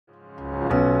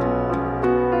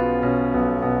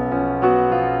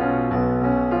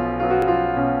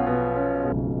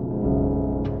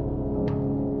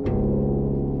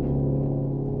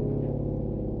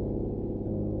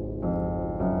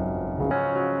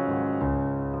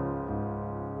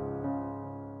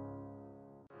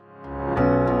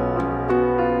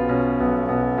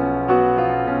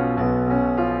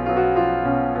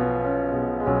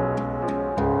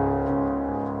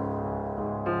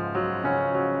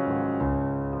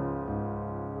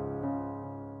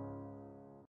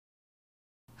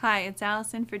Hi, it's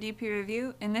Allison for DP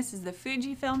Review, and this is the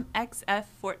Fujifilm XF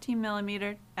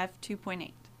 14mm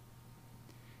f2.8.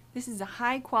 This is a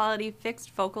high-quality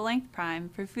fixed focal length prime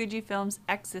for Fujifilm's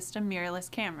X-System mirrorless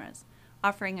cameras,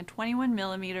 offering a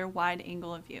 21mm wide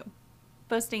angle of view.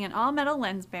 Boasting an all-metal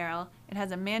lens barrel, it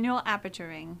has a manual aperture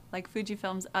ring, like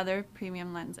Fujifilm's other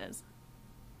premium lenses.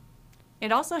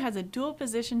 It also has a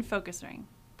dual-position focus ring.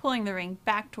 Pulling the ring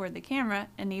back toward the camera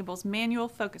enables manual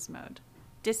focus mode.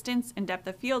 Distance and depth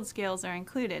of field scales are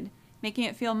included, making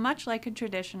it feel much like a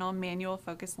traditional manual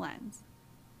focus lens.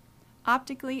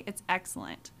 Optically, it's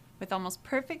excellent, with almost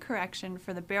perfect correction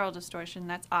for the barrel distortion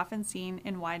that's often seen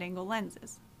in wide-angle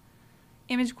lenses.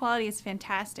 Image quality is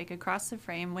fantastic across the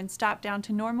frame when stopped down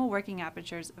to normal working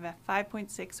apertures of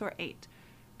f5.6 or 8,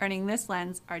 earning this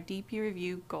lens our DP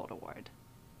Review Gold Award.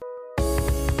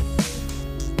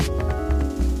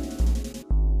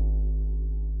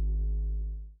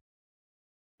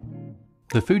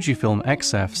 The Fujifilm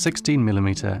XF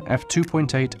 16mm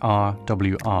f2.8R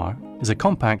WR is a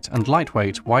compact and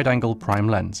lightweight wide-angle prime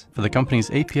lens for the company's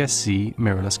APS-C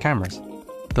mirrorless cameras.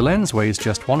 The lens weighs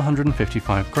just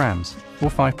 155 grams, or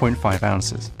 5.5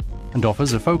 ounces, and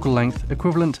offers a focal length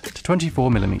equivalent to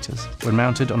 24mm when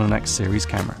mounted on an X series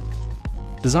camera.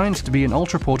 Designed to be an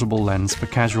ultra-portable lens for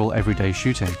casual everyday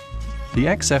shooting, the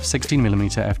XF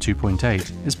 16mm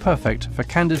f2.8 is perfect for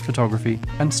candid photography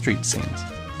and street scenes.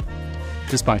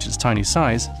 Despite its tiny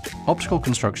size, optical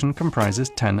construction comprises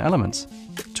 10 elements,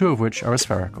 2 of which are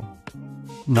spherical.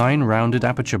 9 rounded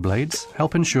aperture blades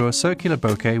help ensure circular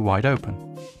bokeh wide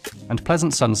open, and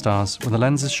pleasant sun stars when the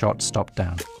lens is shot stopped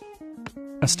down.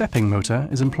 A stepping motor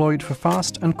is employed for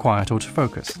fast and quiet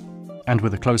autofocus, and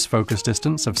with a close focus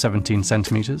distance of 17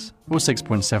 centimeters or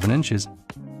 6.7 inches,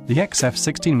 the XF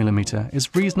 16mm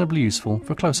is reasonably useful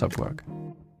for close-up work.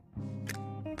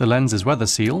 The lens is weather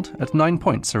sealed at 9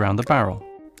 points around the barrel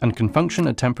and can function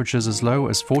at temperatures as low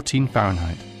as 14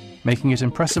 Fahrenheit, making it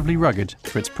impressively rugged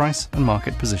for its price and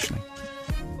market positioning.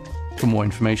 For more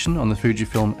information on the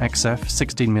Fujifilm XF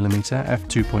 16mm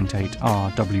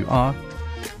f2.8R WR,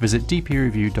 visit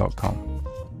dpreview.com.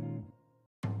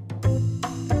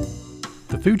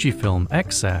 The Fujifilm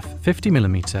XF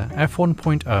 50mm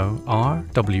f1.0 R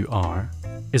WR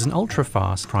is an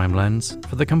ultra-fast prime lens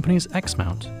for the company's X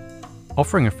mount,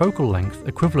 offering a focal length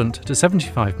equivalent to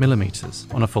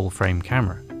 75mm on a full-frame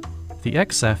camera. The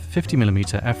XF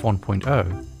 50mm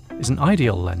f1.0 is an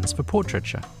ideal lens for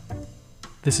portraiture.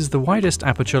 This is the widest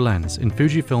aperture lens in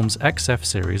Fujifilm's XF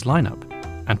series lineup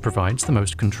and provides the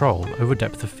most control over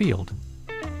depth of field.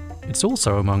 It's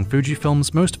also among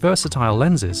Fujifilm's most versatile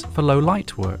lenses for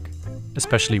low-light work,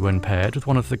 especially when paired with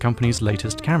one of the company's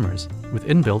latest cameras with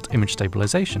inbuilt image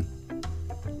stabilization.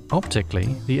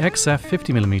 Optically, the XF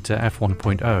 50mm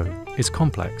f1.0 is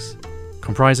complex,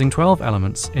 comprising 12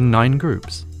 elements in 9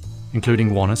 groups,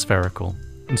 including 1 spherical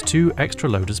and 2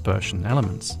 extra-low dispersion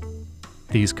elements.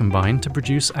 These combine to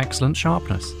produce excellent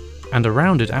sharpness, and a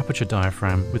rounded aperture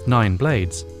diaphragm with 9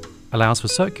 blades allows for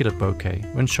circular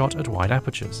bokeh when shot at wide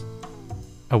apertures.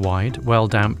 A wide,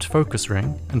 well-damped focus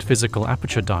ring and physical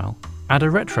aperture dial add a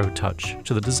retro touch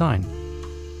to the design,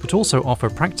 but also offer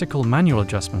practical manual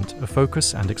adjustment of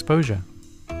focus and exposure.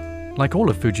 Like all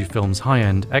of Fujifilm's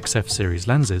high-end XF series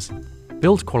lenses,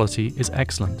 build quality is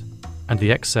excellent, and the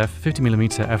XF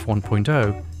 50mm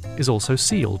f1.0 is also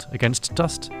sealed against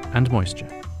dust and moisture.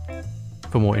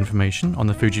 For more information on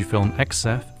the Fujifilm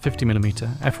XF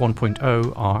 50mm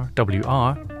f1.0 R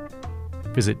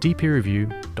WR, visit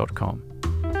dpreview.com.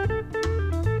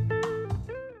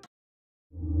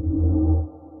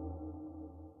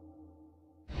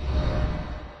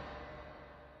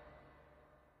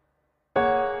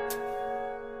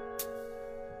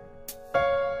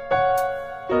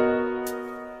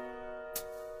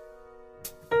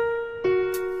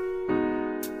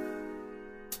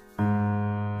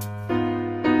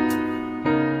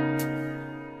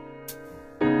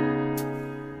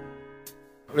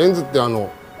レンズって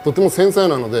とても繊細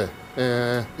なので、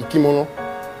生き物、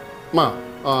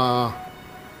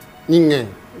人間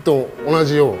と同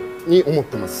じように思っ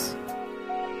てます。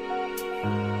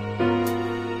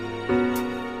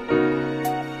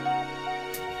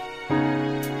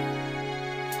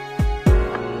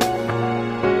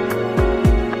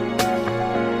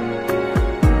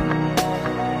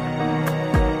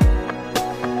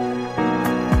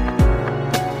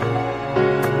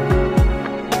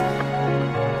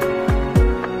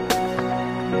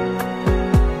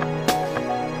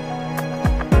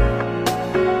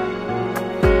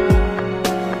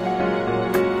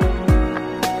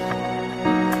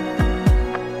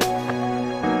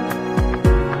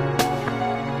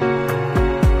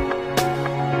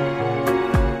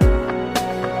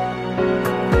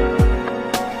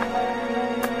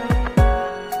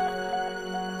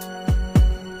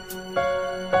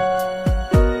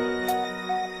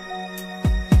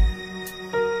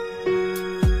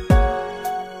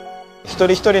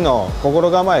人一人の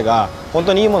心構えが本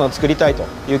当にいいものを作りたいと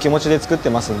いう気持ちで作って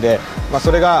ますんで、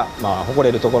それが誇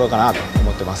れるところかなと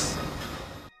思ってます。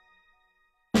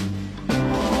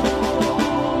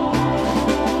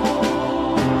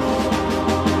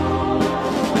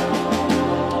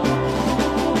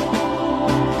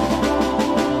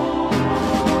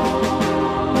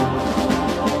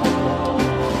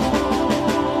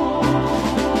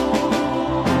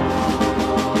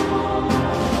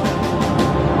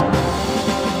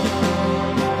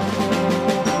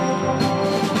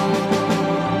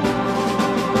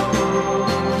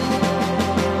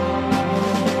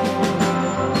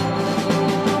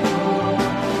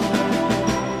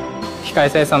機械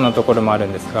生産のところもある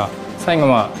んですが、最後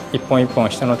は一本一本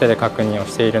人の手で確認を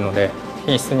しているので、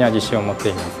品質には自信を持って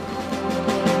います。